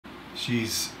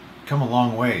she's come a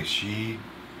long way. She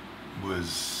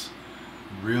was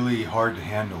really hard to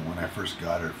handle when I first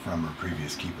got her from her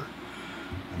previous keeper.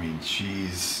 I mean, she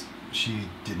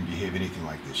didn't behave anything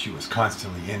like this. She was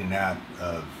constantly in and out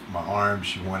of my arms.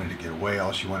 She wanted to get away.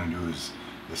 All she wanted to do was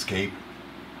escape,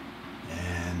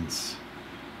 and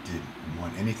didn't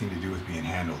want anything to do with being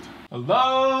handled.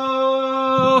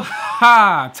 Hello!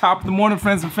 Ha! Top of the morning,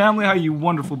 friends and family. How you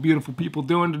wonderful, beautiful people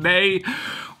doing today?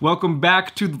 Welcome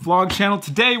back to the vlog channel.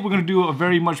 Today we're gonna do a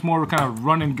very much more kind of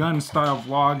run and gun style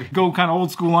vlog. Go kind of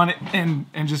old school on it and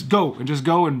just go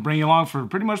and bring you along for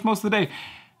pretty much most of the day.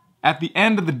 At the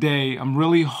end of the day, I'm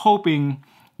really hoping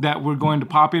that we're going to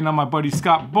pop in on my buddy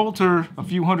Scott Bolter a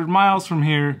few hundred miles from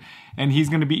here, and he's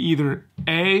gonna be either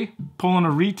A, pulling a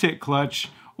retic clutch,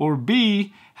 or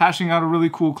B, hashing out a really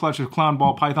cool clutch of clown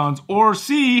ball pythons, or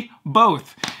C,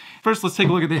 both. First, let's take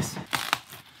a look at this.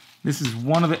 This is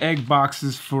one of the egg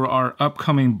boxes for our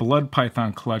upcoming blood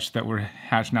python clutch that we're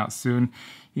hatching out soon.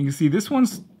 You can see this one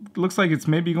looks like it's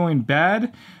maybe going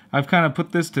bad. I've kind of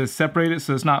put this to separate it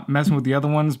so it's not messing with the other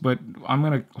ones, but I'm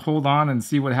gonna hold on and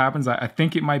see what happens. I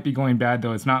think it might be going bad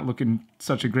though. It's not looking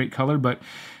such a great color, but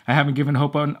I haven't given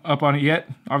up on it yet.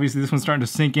 Obviously this one's starting to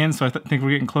sink in, so I think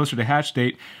we're getting closer to hatch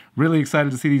date. Really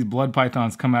excited to see these blood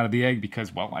pythons come out of the egg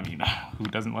because, well, I mean, who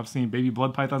doesn't love seeing baby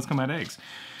blood pythons come out of eggs?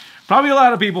 Probably a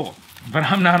lot of people, but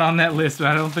I'm not on that list, and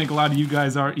I don't think a lot of you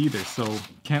guys are either, so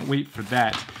can't wait for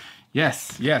that.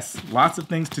 Yes, lots of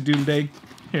things to do today.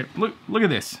 Here, look at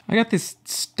this. I got this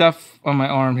stuff on my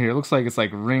arm here. It looks like it's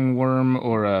like ringworm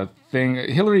or a thing.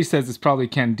 Hillary says it's probably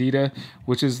candida,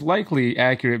 which is likely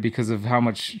accurate because of how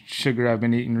much sugar I've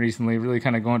been eating recently. Really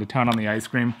kind of going to town on the ice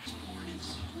cream.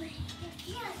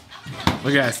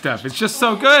 Look at that stuff. It's just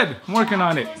so good. I'm working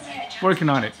on it. Working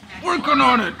on it.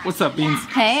 What's up, Beans?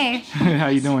 Hey. How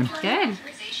you doing? Good.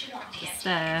 Just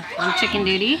on chicken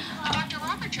duty.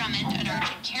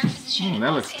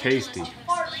 That looks tasty.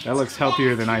 That looks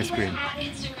healthier than ice cream.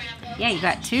 Yeah, you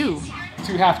got two.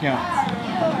 2 half gallons.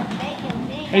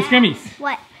 Hey, Scrimmies.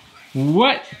 What?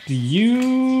 What do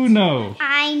you know?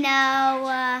 I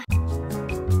know.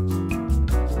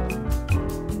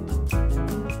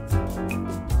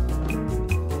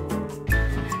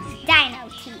 Dino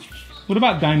teeth. What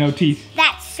about dino teeth?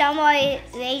 That's so more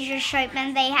razor sharp,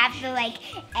 and they have the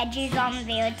edges on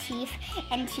their teeth.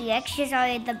 And T-Rexes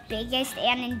are the biggest,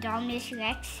 and Indominus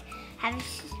Rex have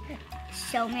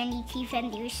so many teeth,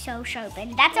 and they're so sharp.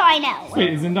 And that's all I know.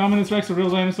 Wait, is Indominus Rex a real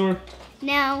dinosaur?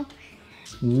 No.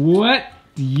 What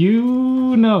do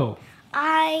you know?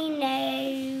 I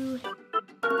know.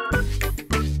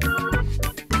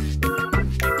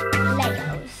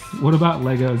 Legos. What about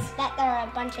Legos? That there are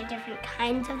a bunch of different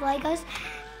kinds of Legos,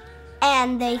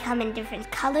 and they come in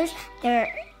different colors.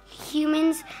 They're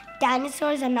humans,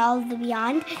 dinosaurs, and all the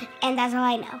beyond, and that's all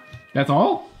I know. That's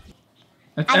all?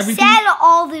 That's I everything? said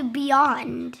all the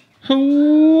beyond.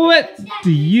 What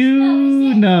do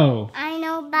you know? I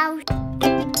know about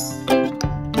snakes.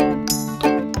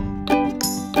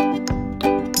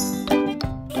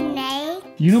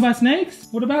 You know about snakes?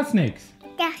 What about snakes?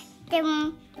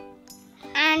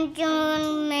 And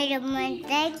June made a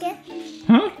mistake.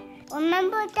 Huh?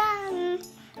 Remember that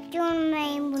June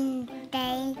made a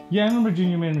mistake? Yeah, I remember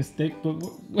Junior made a mistake, but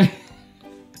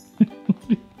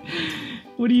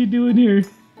what are you doing here?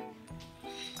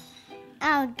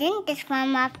 I'll drink this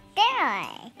from up there,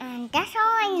 and that's all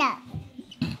I know.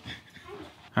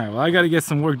 All right, well, I got to get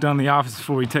some work done in the office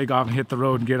before we take off and hit the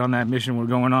road and get on that mission we're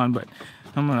going on, but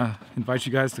I'm gonna invite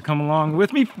you guys to come along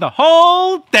with me for the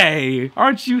whole day.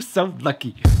 Aren't you so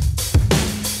lucky?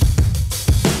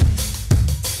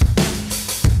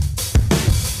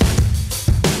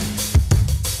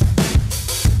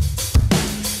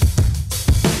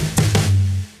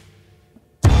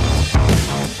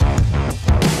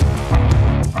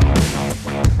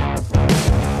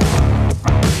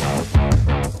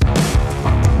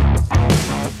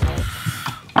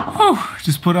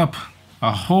 Just put up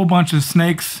a whole bunch of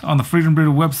snakes on the Freedom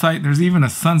Breeder website. There's even a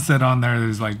sunset on there.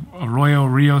 There's like Arroyo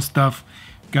Rio stuff.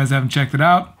 If you guys haven't checked it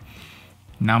out,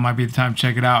 now might be the time to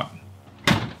check it out.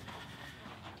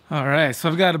 All right, so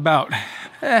I've got about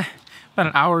an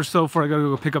hour or so before I gotta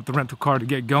go pick up the rental car to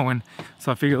get going.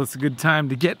 So I figure it's a good time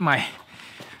to get my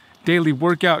daily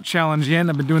workout challenge in.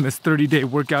 I've been doing this 30-day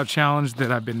workout challenge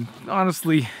that I've been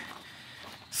honestly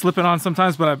slipping on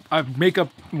sometimes, but I make up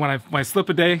when I slip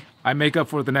a day, I make up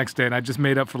for it the next day, and I just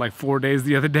made up for like 4 days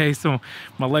the other day, so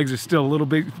my legs are still a little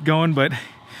bit going, but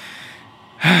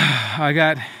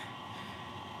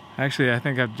actually I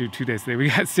think I have to do 2 days today. We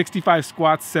got 65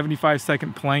 squats,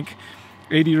 75-second plank,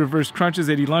 80 reverse crunches,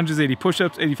 80 lunges, 80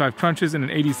 push-ups, 85 crunches, and an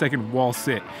 80-second wall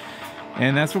sit.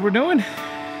 And that's what we're doing.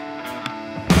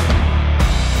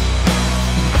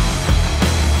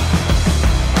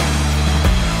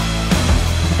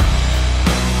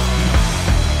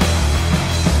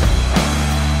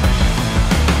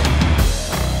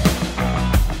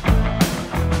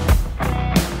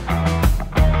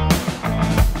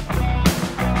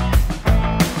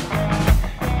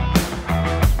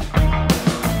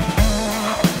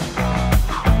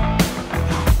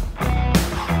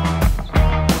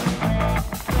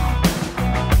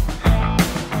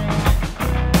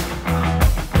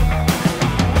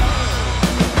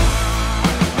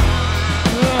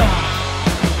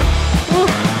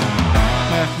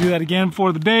 Do that again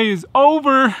before the day is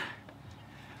over.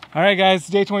 All right, guys,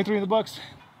 day 23 in the books.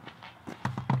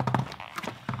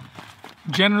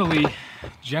 Generally,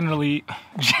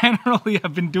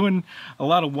 I've been doing a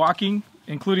lot of walking,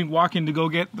 including walking to go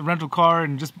get the rental car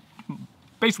and just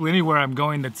basically anywhere I'm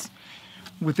going that's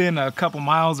within a couple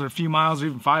miles or a few miles or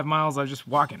even 5 miles. I'm just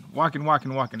walking.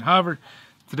 However,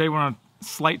 today we're on a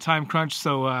slight time crunch,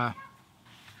 so I'm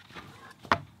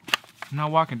not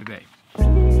walking today.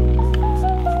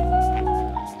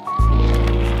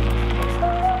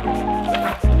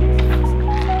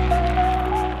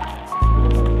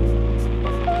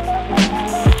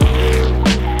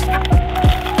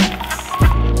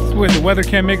 The weather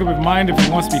can't make up its mind if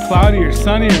it wants to be cloudy or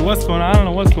sunny or what's going on. I don't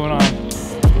know what's going on.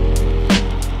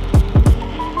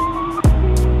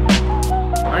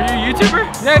 Are you a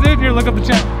YouTuber? Yeah, dude. Here, look up the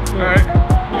channel. All right.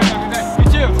 You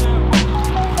too.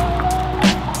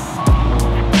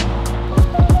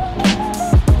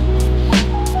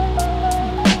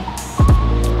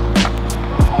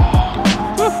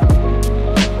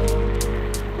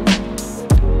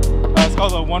 It's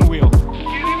called a one wheel.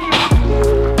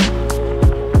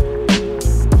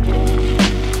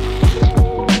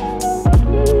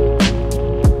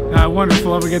 I wonder if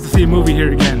we'll ever get to see a movie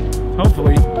here again.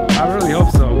 Hopefully. I really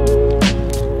hope so.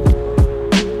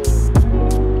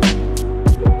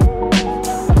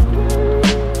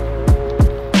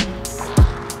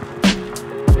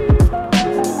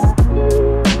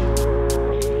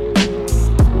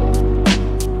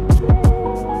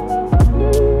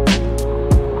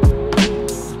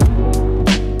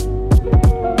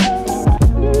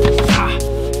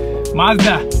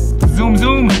 Mazda. Zoom,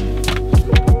 zoom.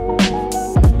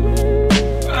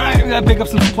 Alright, we gotta pick up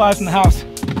some supplies in the house.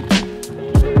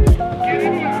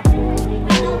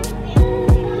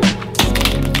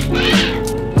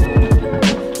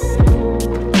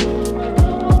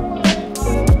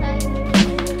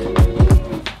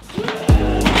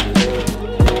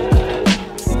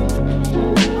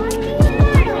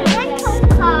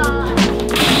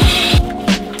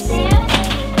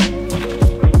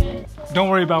 Don't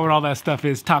worry about what all that stuff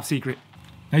is, top secret.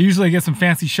 Now usually I get some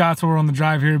fancy shots while we're on the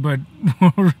drive here, but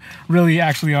we're really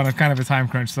actually on a kind of a time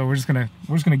crunch, so we're just gonna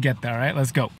get there, all right?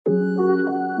 Let's go.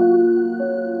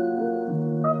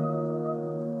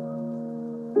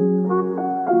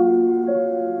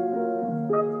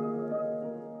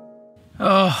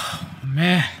 Oh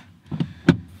man,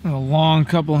 a long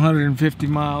couple 150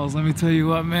 miles. Let me tell you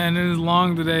what, man, it is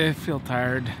long today. I feel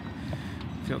tired.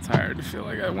 I feel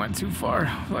like I went too far.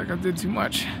 I feel like I did too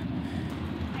much.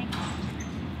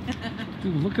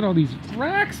 Dude, look at all these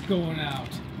racks going out.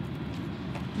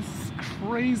 This is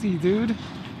crazy, dude.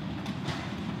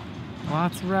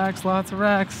 Lots of racks, lots of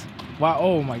racks. Wow,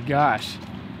 oh my gosh.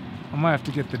 I might have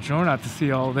to get the drone out to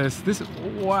see all this. This is,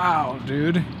 wow,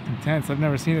 dude. Intense. I've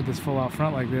never seen it this full out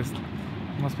front like this.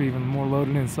 Must be even more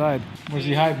loaded inside. Where's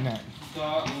he hiding at?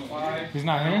 He's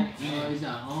not here? No, he's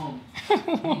not home.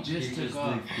 He just took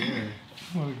off.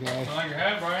 What a guy. I like your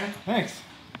hat, Brian. Thanks.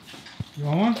 You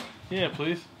want one? Yeah,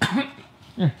 please.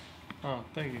 Here. Oh,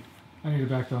 thank you. I need it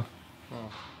back though.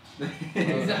 Oh.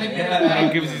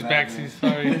 Don't give us his backsies,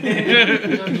 sorry.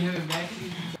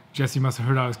 Jesse must have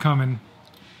heard I was coming.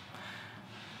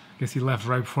 I guess he left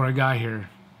right before I got here.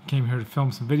 Came here to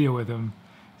film some video with him.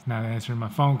 He's not answering my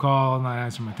phone call, not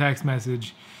answering my text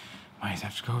message. Might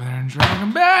have to go over there and drag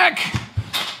him back.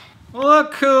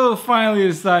 Look who finally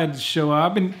decided to show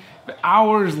up. I've been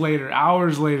hours later,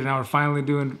 now we're finally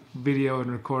doing video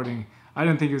and recording. I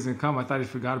didn't think he was gonna come. I thought he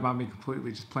forgot about me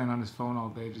completely, just playing on his phone all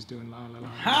day, just doing la la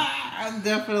la.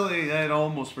 Definitely, I'd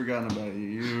almost forgotten about you.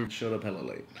 You showed up hella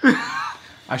late.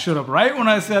 I showed up right when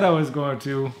I said I was going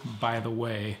to, by the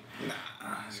way.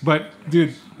 But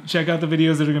dude, check out the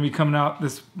videos that are gonna be coming out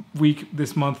this week,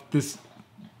 this month, this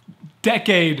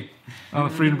decade on the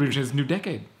Freedom Bridge. It's a new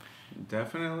decade.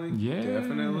 Definitely. Yeah.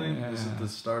 Definitely. This is the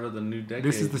start of the new decade.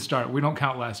 This is the start. We don't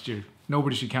count last year.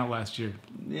 Nobody should count last year.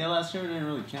 Yeah, last year didn't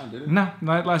really count, did it? No,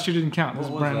 last year didn't count. This What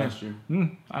is was brand last new.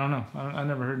 year? I don't know. I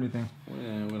never heard anything.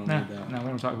 Yeah, we don't Nah, need that. no, we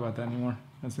don't talk about that anymore.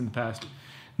 That's in the past.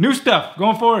 New stuff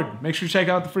going forward. Make sure to check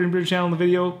out the Freedom Breeder channel in the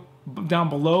video down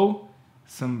below.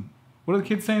 Some, what are the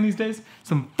kids saying these days?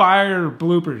 Some fire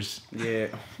bloopers. Yeah.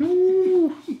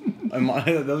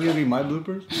 Those gonna be my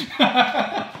bloopers?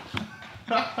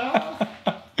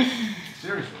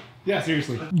 Seriously. Yeah,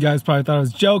 seriously. You guys probably thought I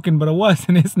was joking, but it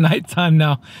wasn't. It's nighttime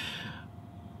now.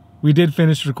 We did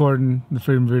finish recording the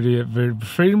Freedom Breeder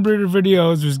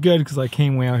videos. It was good because I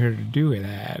came way out here to do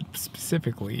that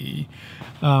specifically.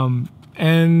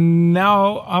 And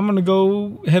now I'm gonna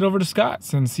go head over to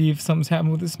Scott's and see if something's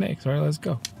happened with the snakes. All right, let's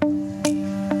go.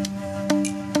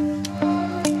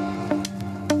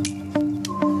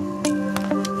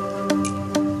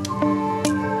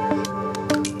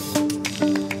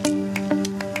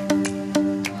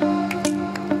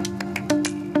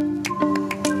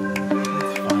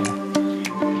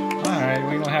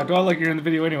 Oh, look, you're in the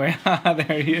video anyway.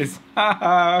 There he is.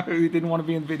 He didn't want to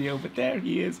be in the video, but there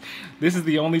he is. This is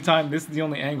the only time, this is the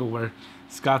only angle where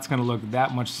Scott's going to look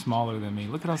that much smaller than me.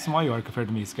 Look at how small you are compared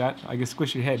to me, Scott. I guess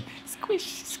squish your head.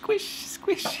 Squish, squish,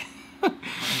 squish.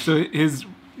 So his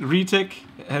retic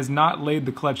has not laid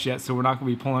the clutch yet, so we're not going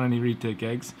to be pulling any retic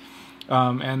eggs.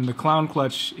 And the clown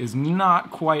clutch is not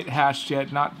quite hatched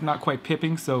yet, not quite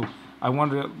pipping, so I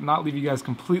wanted to not leave you guys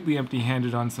completely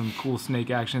empty-handed on some cool snake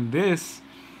action. This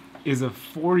is a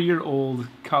 4-year-old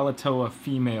Kalatoa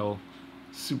female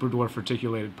super dwarf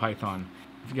reticulated python.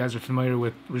 If you guys are familiar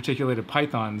with reticulated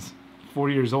pythons, 4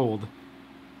 years old,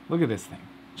 look at this thing.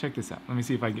 Check this out. Let me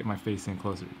see if I can get my face in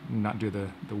closer and not do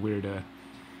the weird,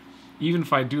 even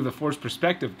if I do the forced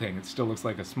perspective thing, it still looks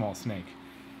like a small snake.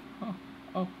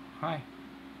 Oh, hi.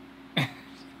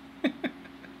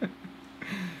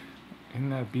 Isn't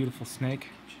that a beautiful snake?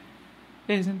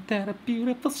 Isn't that a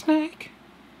beautiful snake?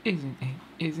 Isn't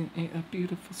it a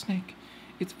beautiful snake?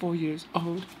 It's 4 years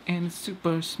old and it's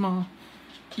super small,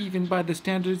 even by the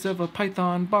standards of a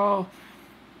python ball.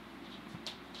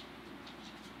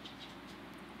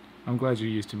 I'm glad you're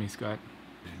used to me, Scott.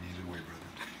 Either way, brother.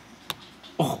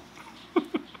 Oh.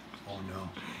 Oh no.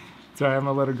 Sorry, I'm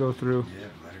gonna let her go through. Yeah,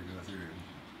 let her go through.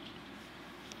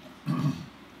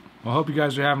 Well, I hope you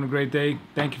guys are having a great day.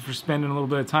 Thank you for spending a little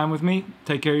bit of time with me.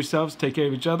 Take care of yourselves. Take care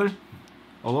of each other.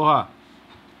 Aloha.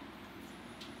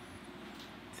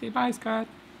 Say bye, Scott.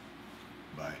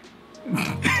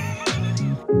 Bye.